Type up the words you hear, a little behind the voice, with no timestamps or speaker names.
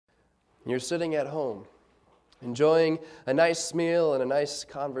You're sitting at home, enjoying a nice meal and a nice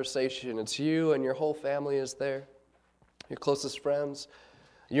conversation. It's you and your whole family is there, your closest friends.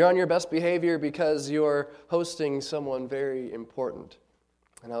 You're on your best behavior because you're hosting someone very important.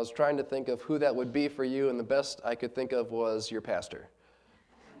 And I was trying to think of who that would be for you, and the best I could think of was your pastor.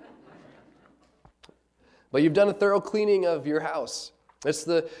 But you've done a thorough cleaning of your house. It's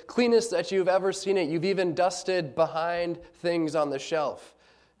the cleanest that you've ever seen it. You've even dusted behind things on the shelf.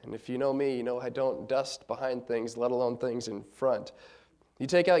 And if you know me, you know I don't dust behind things, let alone things in front. You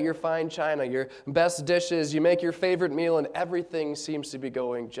take out your fine china, your best dishes, you make your favorite meal, and everything seems to be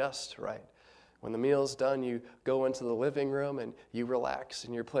going just right. When the meal's done, you go into the living room and you relax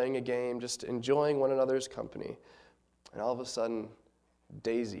and you're playing a game, just enjoying one another's company. And all of a sudden,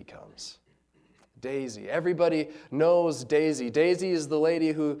 Daisy comes. Daisy. Everybody knows Daisy. Daisy is the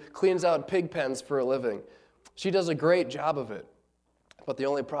lady who cleans out pig pens for a living. She does a great job of it. But the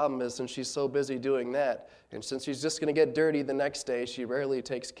only problem is, since she's so busy doing that, and since she's just going to get dirty the next day, she rarely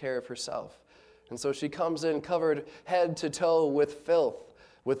takes care of herself. And so she comes in covered head to toe with filth,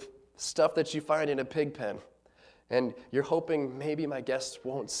 with stuff that you find in a pig pen. And you're hoping maybe my guests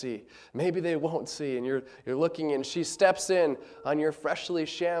won't see. Maybe they won't see. And you're looking, and she steps in on your freshly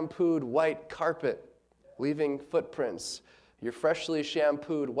shampooed white carpet, leaving footprints. Your freshly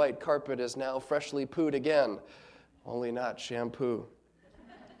shampooed white carpet is now freshly pooed again, only not shampoo.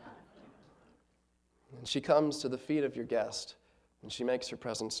 And she comes to the feet of your guest, and she makes her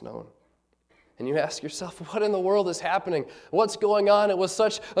presence known. And you ask yourself, what in the world is happening? What's going on? It was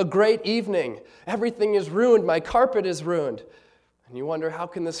such a great evening. Everything is ruined. My carpet is ruined. And you wonder, how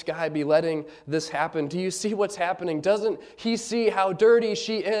can this guy be letting this happen? Do you see what's happening? Doesn't he see how dirty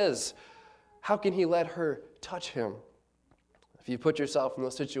she is? How can he let her touch him? If you put yourself in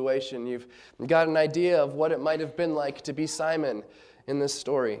the situation, you've got an idea of what it might have been like to be Simon in this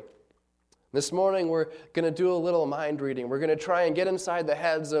story. This morning, we're going to do a little mind reading. We're going to try and get inside the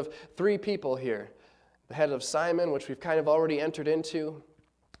heads of three people here. The head of Simon, which we've kind of already entered into,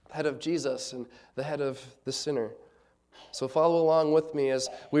 the head of Jesus, and the head of the sinner. So follow along with me as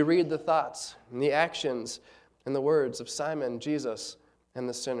we read the thoughts and the actions and the words of Simon, Jesus, and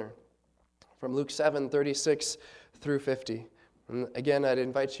the sinner. From Luke 7:36 through 50. And again, I'd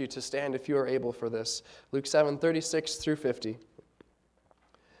invite you to stand if you are able for this. Luke 7:36 through 50.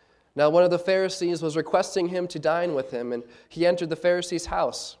 Now one of the Pharisees was requesting him to dine with him, and he entered the Pharisee's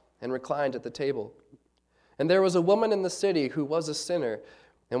house and reclined at the table. And there was a woman in the city who was a sinner,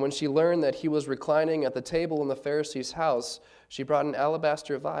 and when she learned that he was reclining at the table in the Pharisee's house, she brought an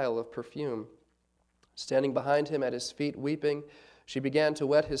alabaster vial of perfume. Standing behind him at his feet, weeping, she began to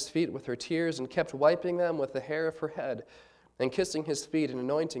wet his feet with her tears and kept wiping them with the hair of her head and kissing his feet and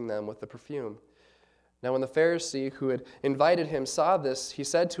anointing them with the perfume. Now when the Pharisee who had invited him saw this, he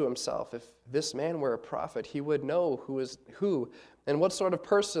said to himself, if this man were a prophet, he would know who and what sort of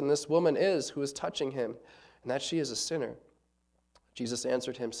person this woman is who is touching him, and that she is a sinner. Jesus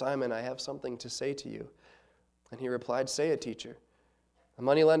answered him, Simon, I have something to say to you. And he replied, say it, teacher. A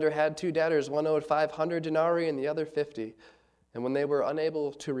moneylender had 2 debtors, one owed 500 denarii and the other 50. And when they were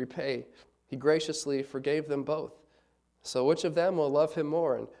unable to repay, he graciously forgave them both. So which of them will love him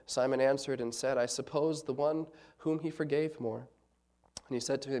more? And Simon answered and said, I suppose the one whom he forgave more. And he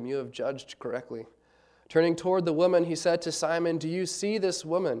said to him, you have judged correctly. Turning toward the woman, he said to Simon, do you see this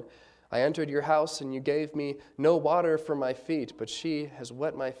woman? I entered your house, and you gave me no water for my feet, but she has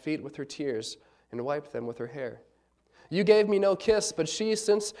wet my feet with her tears and wiped them with her hair. You gave me no kiss, but she,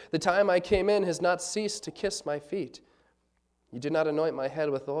 since the time I came in, has not ceased to kiss my feet. You did not anoint my head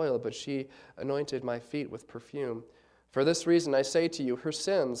with oil, but she anointed my feet with perfume. For this reason I say to you, her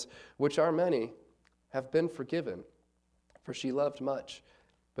sins, which are many, have been forgiven, for she loved much.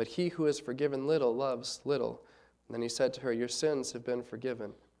 But he who is forgiven little loves little. And then he said to her, your sins have been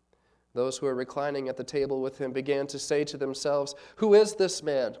forgiven. Those who were reclining at the table with him began to say to themselves, who is this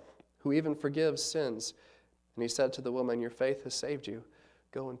man who even forgives sins? And he said to the woman, your faith has saved you.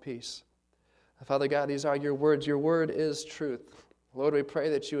 Go in peace. Father God, these are your words. Your word is truth. Lord, we pray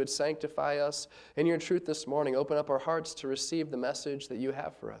that you would sanctify us in your truth this morning. Open up our hearts to receive the message that you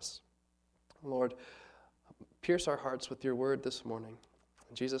have for us. Lord, pierce our hearts with your word this morning.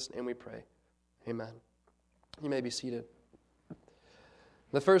 In Jesus' name we pray. Amen. You may be seated.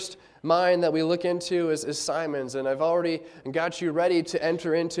 The first mind that we look into is Simon's, and I've already got you ready to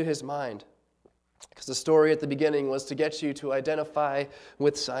enter into his mind, because the story at the beginning was to get you to identify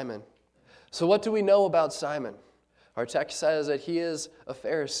with Simon. So what do we know about Simon? Our text says that he is a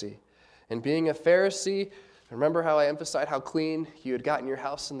Pharisee. And being a Pharisee, remember how I emphasized how clean you had gotten your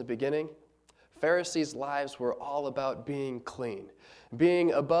house in the beginning? Pharisees' lives were all about being clean.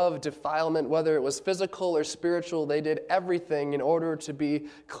 being above defilement, whether it was physical or spiritual. They did everything in order to be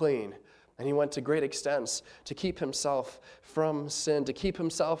clean. And he went to great extents to keep himself from sin, to keep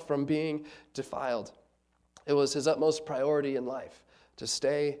himself from being defiled. It was his utmost priority in life to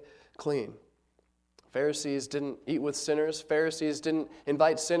stay clean. Pharisees didn't eat with sinners. Pharisees didn't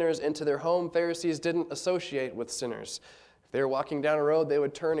invite sinners into their home. Pharisees didn't associate with sinners. If they were walking down a road, they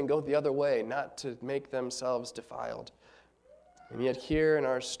would turn and go the other way, not to make themselves defiled. And yet here in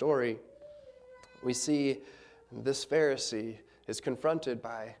our story, we see this Pharisee is confronted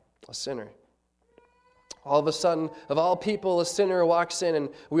by a sinner. All of a sudden, of all people, a sinner walks in, and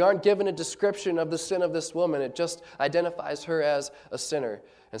we aren't given a description of the sin of this woman. It just identifies her as a sinner.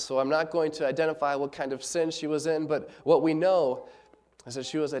 And so I'm not going to identify what kind of sin she was in, but what we know is that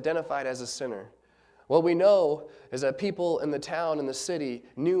she was identified as a sinner. What we know is that people in the town and the city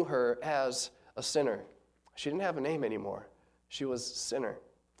knew her as a sinner. She didn't have a name anymore. She was sinner.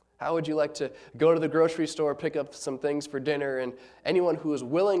 How would you like to go to the grocery store, pick up some things for dinner, and anyone who was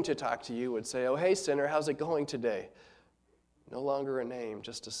willing to talk to you would say, "Oh, hey, sinner, how's it going today?" No longer a name,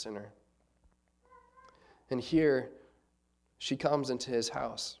 just a sinner. And here, she comes into his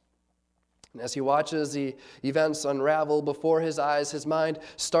house. And as he watches the events unravel before his eyes, his mind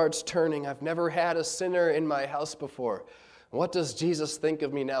starts turning. I've never had a sinner in my house before. What does Jesus think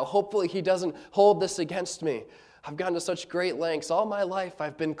of me now? Hopefully he doesn't hold this against me. I've gone to such great lengths. All my life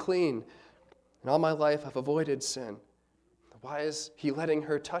I've been clean. And all my life I've avoided sin. Why is he letting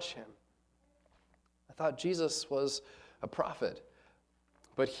her touch him? I thought Jesus was a prophet.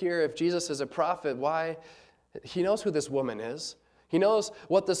 But here, if Jesus is a prophet, why? He knows who this woman is. He knows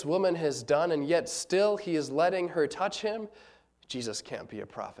what this woman has done, and yet still he is letting her touch him. Jesus can't be a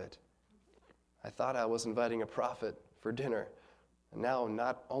prophet. I thought I was inviting a prophet for dinner. And now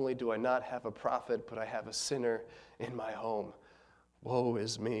not only do I not have a prophet, but I have a sinner in my home. Woe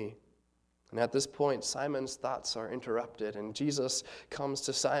is me. And at this point, Simon's thoughts are interrupted, and Jesus comes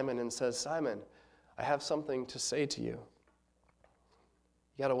to Simon and says, "Simon, I have something to say to you."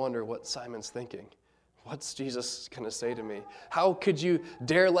 You got to wonder what Simon's thinking. What's Jesus going to say to me? How could you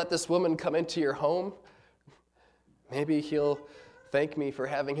dare let this woman come into your home? Maybe he'll thank me for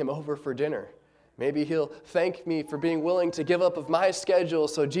having him over for dinner. Maybe he'll thank me for being willing to give up of my schedule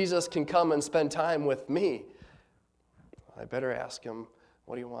so Jesus can come and spend time with me. I better ask him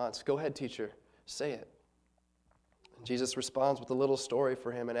what he wants. Go ahead, teacher. Say it. And Jesus responds with a little story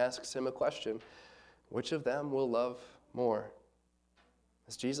for him and asks him a question. Which of them will love more?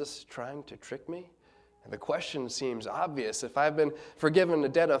 Is Jesus trying to trick me? And the question seems obvious. If I've been forgiven a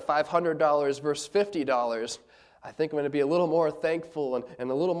debt of $500 versus $50, I think I'm going to be a little more thankful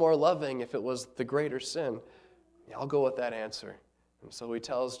and a little more loving if it was the greater sin. Yeah, I'll go with that answer. And so he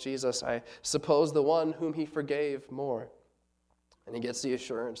tells Jesus, I suppose the one whom he forgave more. And he gets the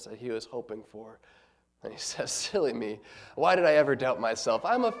assurance that he was hoping for. And he says, silly me, why did I ever doubt myself?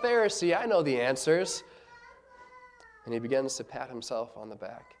 I'm a Pharisee, I know the answers. And he begins to pat himself on the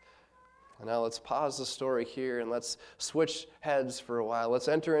back. And now let's pause the story here and let's switch heads for a while. Let's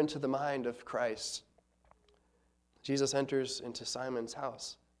enter into the mind of Christ. Jesus enters into Simon's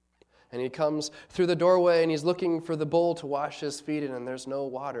house. And he comes through the doorway and he's looking for the bowl to wash his feet in, and there's no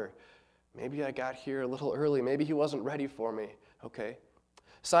water. Maybe I got here a little early. Maybe he wasn't ready for me. Okay.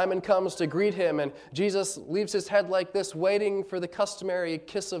 Simon comes to greet him, and Jesus leaves his head like this, waiting for the customary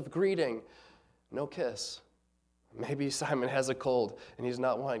kiss of greeting. No kiss. Maybe Simon has a cold, and he's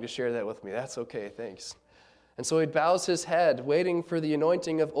not wanting to share that with me. That's okay, thanks. And so he bows his head, waiting for the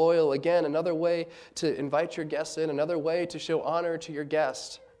anointing of oil. Again, another way to invite your guests in, another way to show honor to your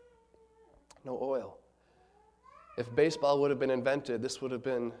guest. No oil. If baseball would have been invented, this would have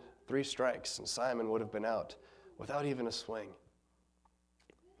been 3 strikes, and Simon would have been out without even a swing.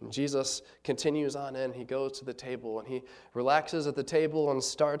 And Jesus continues on in. He goes to the table, and he relaxes at the table and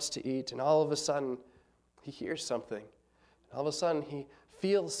starts to eat, and all of a sudden, he hears something. All of a sudden, he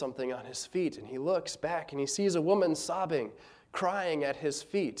feels something on his feet, and he looks back, and he sees a woman sobbing, crying at his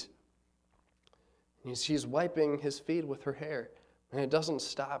feet. And she's wiping his feet with her hair, and it doesn't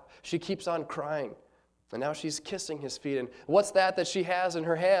stop. She keeps on crying, and now she's kissing his feet. And what's that she has in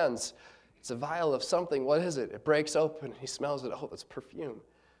her hands? It's a vial of something. What is it? It breaks open, and he smells it. Oh, it's perfume.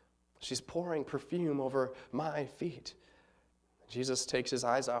 She's pouring perfume over my feet. Jesus takes his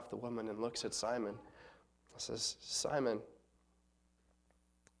eyes off the woman and looks at Simon. Says, Simon,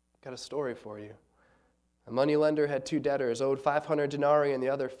 got a story for you. A moneylender had 2 debtors, owed 500 denarii and the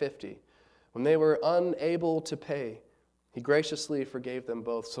other 50. When they were unable to pay, he graciously forgave them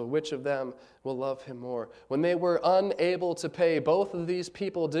both. So which of them will love him more? When they were unable to pay, both of these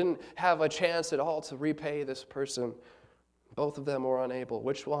people didn't have a chance at all to repay this person. Both of them were unable.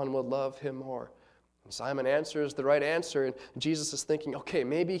 Which one would love him more? And Simon answers the right answer, and Jesus is thinking, okay,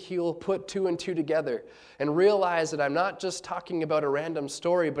 maybe he'll put two and two together and realize that I'm not just talking about a random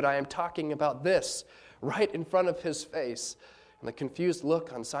story, but I am talking about this right in front of his face. And the confused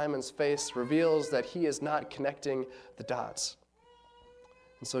look on Simon's face reveals that he is not connecting the dots.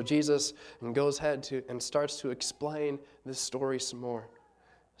 And so Jesus goes ahead and starts to explain this story some more.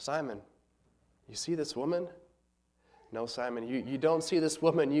 Simon, you see this woman? No, Simon, you don't see this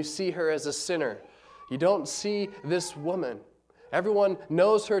woman. You see her as a sinner. You don't see this woman. Everyone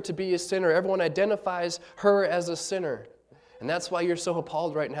knows her to be a sinner. Everyone identifies her as a sinner. And that's why you're so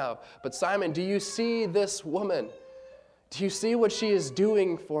appalled right now. But Simon, do you see this woman? Do you see what she is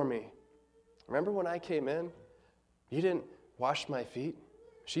doing for me? Remember when I came in? You didn't wash my feet.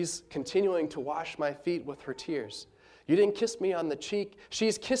 She's continuing to wash my feet with her tears. You didn't kiss me on the cheek.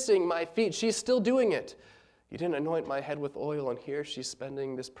 She's kissing my feet. She's still doing it. You didn't anoint my head with oil, and here she's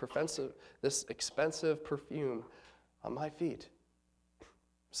spending this expensive perfume on my feet.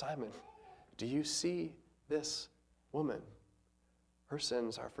 Simon, do you see this woman? Her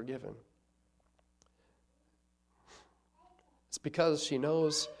sins are forgiven. It's because she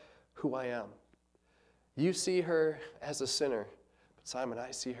knows who I am. You see her as a sinner, but Simon,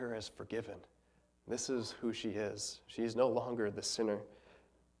 I see her as forgiven. This is who she is. She is no longer the sinner.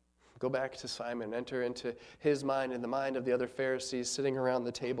 Go back to Simon, enter into his mind and the mind of the other Pharisees sitting around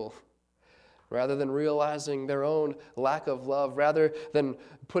the table. Rather than realizing their own lack of love, rather than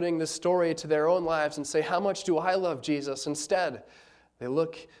putting this story to their own lives and say, how much do I love Jesus? Instead, they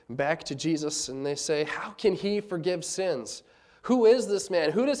look back to Jesus and they say, how can he forgive sins? Who is this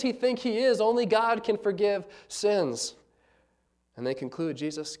man? Who does he think he is? Only God can forgive sins. And they conclude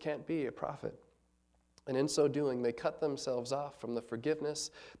Jesus can't be a prophet. And in so doing, they cut themselves off from the forgiveness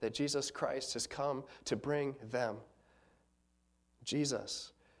that Jesus Christ has come to bring them.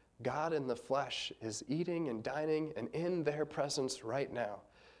 Jesus, God in the flesh, is eating and dining and in their presence right now.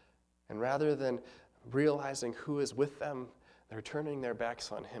 And rather than realizing who is with them, they're turning their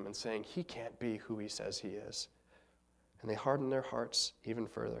backs on him and saying he can't be who he says he is. And they harden their hearts even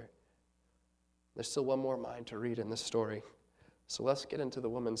further. There's still one more mind to read in this story. So let's get into the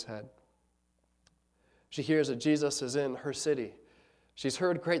woman's head. She hears that Jesus is in her city. She's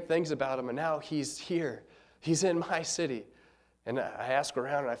heard great things about him, and now he's here. He's in my city. And I ask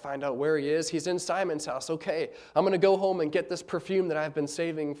around, and I find out where he is. He's in Simon's house. Okay, I'm going to go home and get this perfume that I've been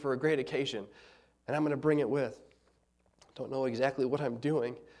saving for a great occasion, and I'm going to bring it with. Don't know exactly what I'm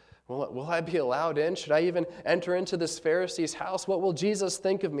doing. Will I be allowed in? Should I even enter into this Pharisee's house? What will Jesus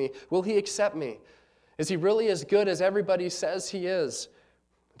think of me? Will he accept me? Is he really as good as everybody says he is?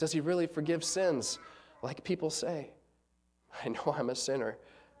 Does he really forgive sins? Like people say, I know I'm a sinner.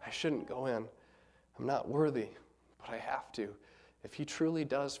 I shouldn't go in. I'm not worthy, but I have to. If he truly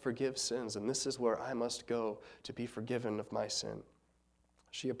does forgive sins, and this is where I must go to be forgiven of my sin.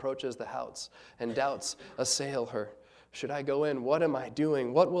 She approaches the house, and doubts assail her. Should I go in? What am I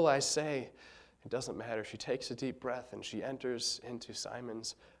doing? What will I say? It doesn't matter. She takes a deep breath, and she enters into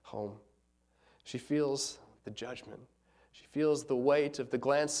Simon's home. She feels the judgment. She feels the weight of the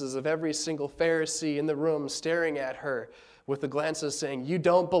glances of every single Pharisee in the room staring at her with the glances saying, you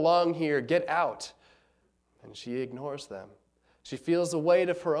don't belong here, get out. And she ignores them. She feels the weight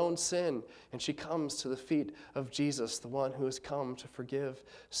of her own sin, and she comes to the feet of Jesus, the one who has come to forgive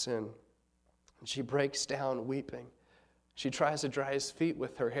sin. And she breaks down weeping. She tries to dry his feet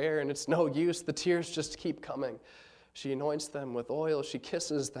with her hair, and it's no use. The tears just keep coming. She anoints them with oil. She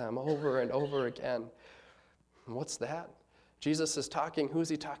kisses them over and over again. And what's that? Jesus is talking. Who's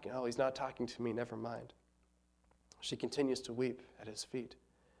he talking? Oh, he's not talking to me. Never mind. She continues to weep at his feet.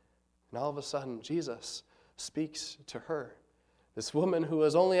 And all of a sudden, Jesus speaks to her. This woman who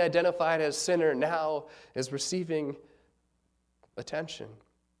was only identified as sinner now is receiving attention.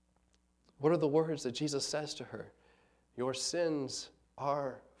 What are the words that Jesus says to her? Your sins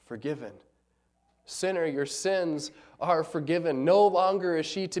are forgiven. Sinner, your sins are forgiven. No longer is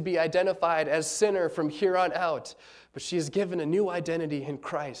she to be identified as sinner from here on out, but she is given a new identity in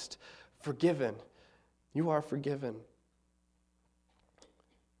Christ. Forgiven. You are forgiven.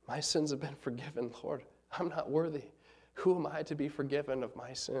 My sins have been forgiven, Lord. I'm not worthy. Who am I to be forgiven of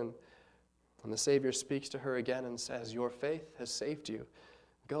my sin? And the Savior speaks to her again and says, your faith has saved you.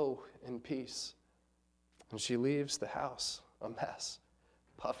 Go in peace. And she leaves the house, a mess,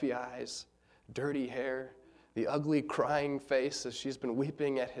 puffy eyes, dirty hair, the ugly crying face as she's been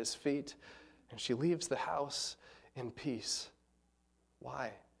weeping at his feet. And she leaves the house in peace.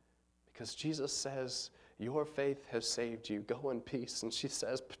 Why? Because Jesus says, your faith has saved you. Go in peace. And she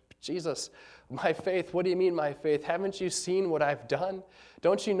says, Jesus, my faith, what do you mean my faith? Haven't you seen what I've done?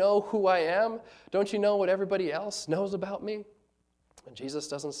 Don't you know who I am? Don't you know what everybody else knows about me? And Jesus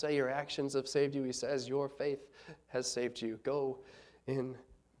doesn't say your actions have saved you. He says your faith has saved you. Go in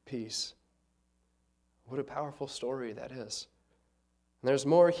peace. What a powerful story that is. And there's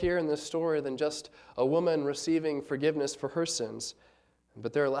more here in this story than just a woman receiving forgiveness for her sins,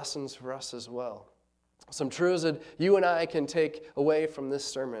 but there are lessons for us as well. Some truths that you and I can take away from this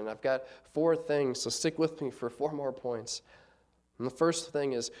sermon. I've got 4 things, so stick with me for 4 more points. And the first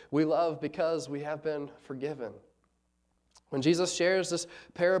thing is, we love because we have been forgiven. When Jesus shares this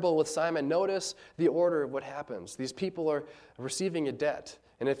parable with Simon, notice the order of what happens. These people are receiving a debt.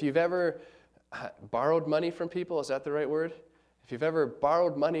 And if you've ever borrowed money from people, is that the right word? If you've ever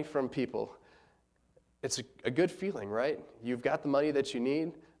borrowed money from people, it's a good feeling, right? You've got the money that you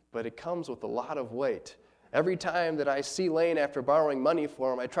need, but it comes with a lot of weight. Every time that I see Lane after borrowing money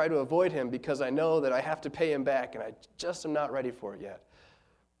for him, I try to avoid him because I know that I have to pay him back, and I just am not ready for it yet.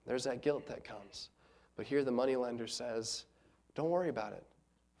 There's that guilt that comes. But here the moneylender says, don't worry about it.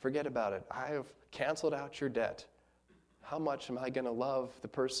 Forget about it. I have canceled out your debt. How much am I going to love the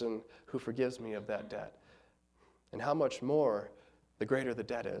person who forgives me of that debt? And how much more the greater the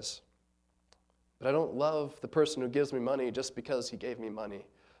debt is. But I don't love the person who gives me money just because he gave me money.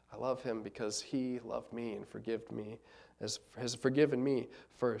 I love him because he loved me and has forgiven me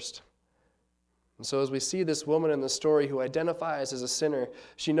first. And so as we see this woman in the story who identifies as a sinner,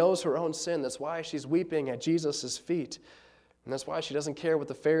 she knows her own sin. That's why she's weeping at Jesus' feet. And that's why she doesn't care what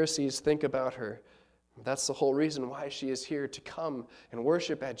the Pharisees think about her. That's the whole reason why she is here, to come and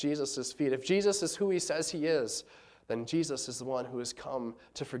worship at Jesus' feet. If Jesus is who he says he is, then Jesus is the one who has come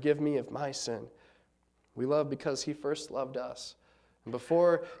to forgive me of my sin. We love because he first loved us. And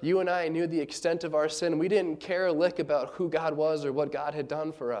before you and I knew the extent of our sin, we didn't care a lick about who God was or what God had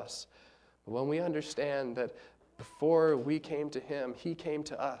done for us. But when we understand that before we came to him, he came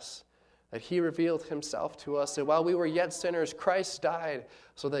to us, that he revealed himself to us, that while we were yet sinners, Christ died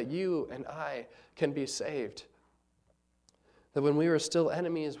so that you and I can be saved. That when we were still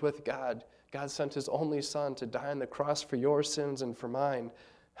enemies with God, God sent his only Son to die on the cross for your sins and for mine.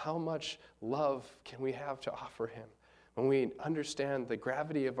 How much love can we have to offer him? When we understand the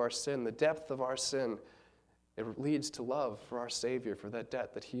gravity of our sin, the depth of our sin, it leads to love for our Savior, for that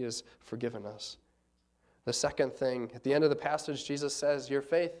debt that he has forgiven us. The second thing, at the end of the passage, Jesus says, your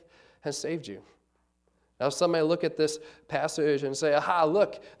faith has saved you. Now, some may look at this passage and say, aha,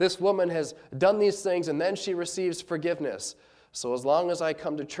 look, this woman has done these things and then she receives forgiveness. So as long as I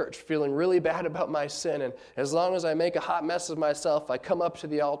come to church feeling really bad about my sin, and as long as I make a hot mess of myself, I come up to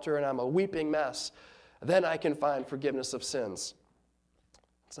the altar and I'm a weeping mess, then I can find forgiveness of sins.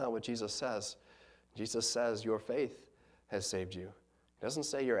 That's not what Jesus says. Jesus says your faith has saved you. He doesn't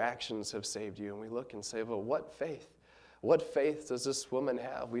say your actions have saved you. And we look and say, well, what faith? What faith does this woman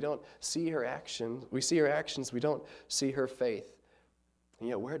have? We don't see her actions. We see her actions. We don't see her faith. And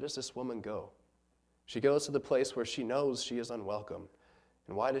yet, where does this woman go? She goes to the place where she knows she is unwelcome.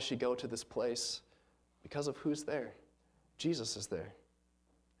 And why does she go to this place? Because of who's there. Jesus is there.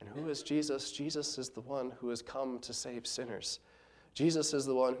 And who is Jesus? Jesus is the one who has come to save sinners. Jesus is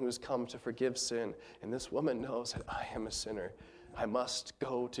the one who has come to forgive sin. And this woman knows that I am a sinner. I must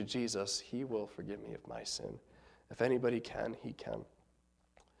go to Jesus. He will forgive me of my sin. If anybody can, he can.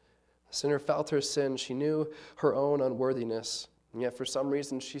 The sinner felt her sin. She knew her own unworthiness. And yet for some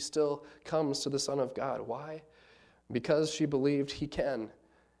reason she still comes to the Son of God. Why? Because she believed he can.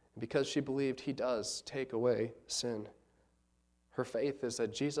 Because she believed he does take away sin. Her faith is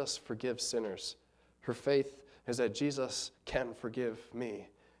that Jesus forgives sinners. Her faith is that Jesus can forgive me.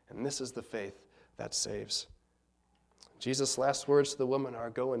 And this is the faith that saves. Jesus' last words to the woman are,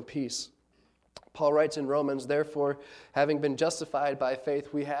 go in peace. Paul writes in Romans, therefore, having been justified by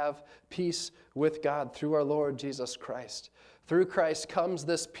faith, we have peace with God through our Lord Jesus Christ. Through Christ comes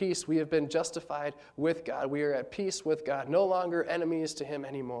this peace. We have been justified with God. We are at peace with God, no longer enemies to him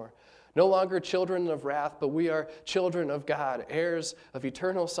anymore. No longer children of wrath, but we are children of God, heirs of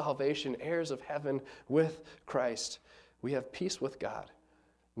eternal salvation, heirs of heaven with Christ. We have peace with God,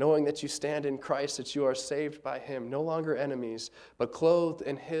 knowing that you stand in Christ, that you are saved by him, no longer enemies, but clothed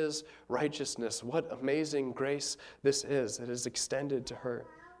in his righteousness. What amazing grace this is that is extended to her.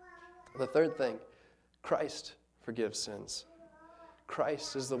 The third thing, Christ forgives sins.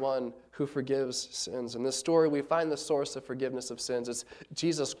 Christ is the one who forgives sins. In this story, we find the source of forgiveness of sins. It's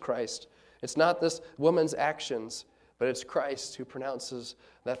Jesus Christ. It's not this woman's actions, but it's Christ who pronounces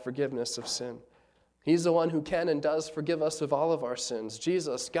that forgiveness of sin. He's the one who can and does forgive us of all of our sins.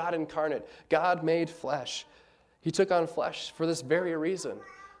 Jesus, God incarnate, God made flesh. He took on flesh for this very reason,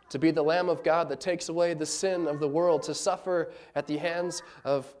 to be the Lamb of God that takes away the sin of the world, to suffer at the hands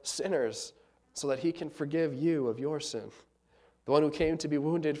of sinners so that he can forgive you of your sin. The one who came to be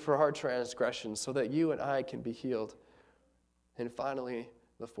wounded for our transgressions so that you and I can be healed. And finally,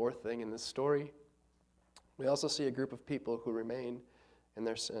 the fourth thing in this story, we also see a group of people who remain in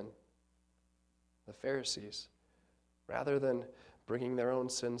their sin. The Pharisees, rather than bringing their own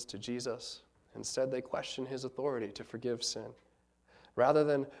sins to Jesus, instead they question his authority to forgive sin. Rather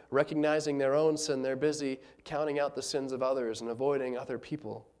than recognizing their own sin, they're busy counting out the sins of others and avoiding other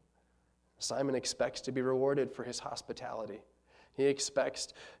people. Simon expects to be rewarded for his hospitality. He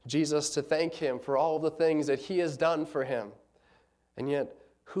expects Jesus to thank him for all the things that he has done for him. And yet,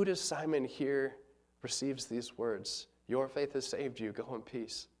 who does Simon hear receives these words? Your faith has saved you, go in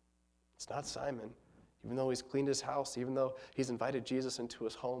peace. It's not Simon. Even though he's cleaned his house, even though he's invited Jesus into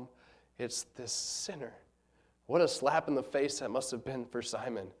his home, it's this sinner. What a slap in the face that must have been for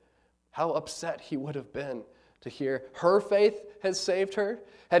Simon. How upset he would have been to hear her faith has saved her.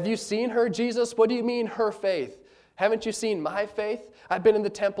 Have you seen her, Jesus? What do you mean, her faith? Haven't you seen my faith? I've been in the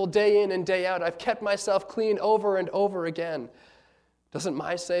temple day in and day out. I've kept myself clean over and over again. Doesn't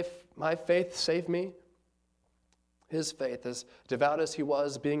my faith save me? His faith, as devout as he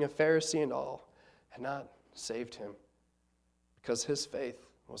was, being a Pharisee and all, had not saved him. Because his faith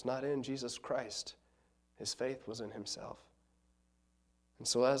was not in Jesus Christ. His faith was in himself. And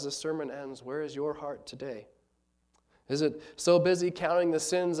so as the sermon ends, where is your heart today? Is it so busy counting the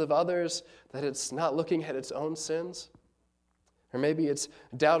sins of others that it's not looking at its own sins? Or maybe it's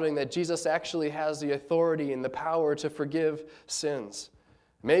doubting that Jesus actually has the authority and the power to forgive sins.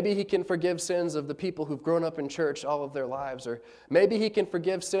 Maybe he can forgive sins of the people who've grown up in church all of their lives. Or maybe he can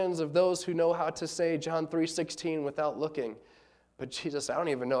forgive sins of those who know how to say John 3:16 without looking. But Jesus, I don't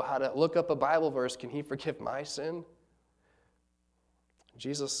even know how to look up a Bible verse. Can he forgive my sin?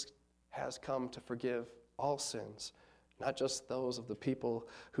 Jesus has come to forgive all sins, not just those of the people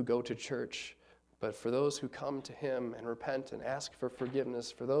who go to church, but for those who come to him and repent and ask for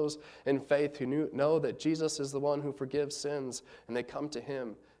forgiveness, for those in faith who know that Jesus is the one who forgives sins, and they come to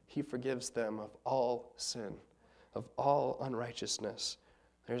him, he forgives them of all sin, of all unrighteousness.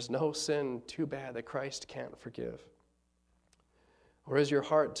 There's no sin too bad that Christ can't forgive. Or is your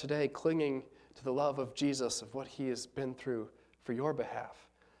heart today clinging to the love of Jesus, of what he has been through for your behalf,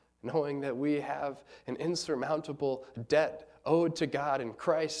 knowing that we have an insurmountable debt owed to God, and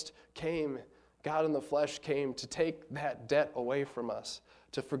Christ came, God in the flesh came to take that debt away from us,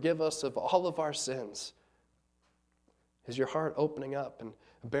 to forgive us of all of our sins? Is your heart opening up and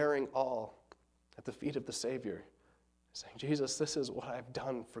bearing all at the feet of the Savior, saying, Jesus, this is what I've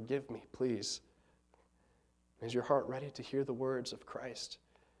done, forgive me, please? Is your heart ready to hear the words of Christ?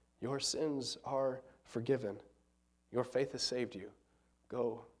 Your sins are forgiven. Your faith has saved you.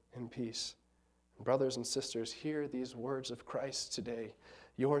 Go in peace. Brothers and sisters, hear these words of Christ today.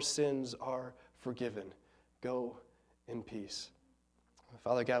 Your sins are forgiven. Go in peace.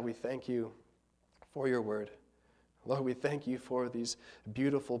 Father God, we thank you for your word. Lord, we thank you for these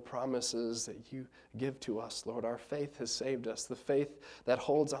beautiful promises that you give to us. Lord, our faith has saved us, the faith that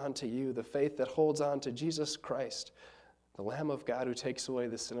holds on to you, the faith that holds on to Jesus Christ, the Lamb of God who takes away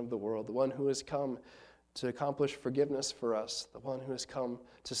the sin of the world, the one who has come to accomplish forgiveness for us, the one who has come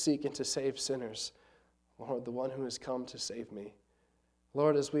to seek and to save sinners. Lord, the one who has come to save me.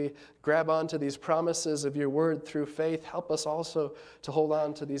 Lord, as we grab onto these promises of your word through faith, help us also to hold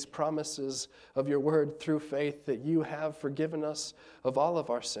on to these promises of your word through faith that you have forgiven us of all of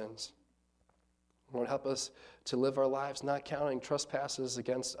our sins. Lord, help us to live our lives not counting trespasses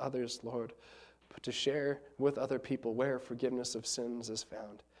against others, Lord, but to share with other people where forgiveness of sins is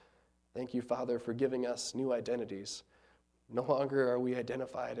found. Thank you, Father, for giving us new identities. No longer are we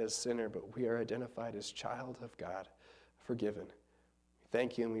identified as sinner, but we are identified as child of God, forgiven.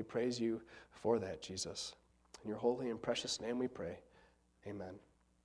 Thank you and we praise you for that, Jesus. In your holy and precious name we pray. Amen.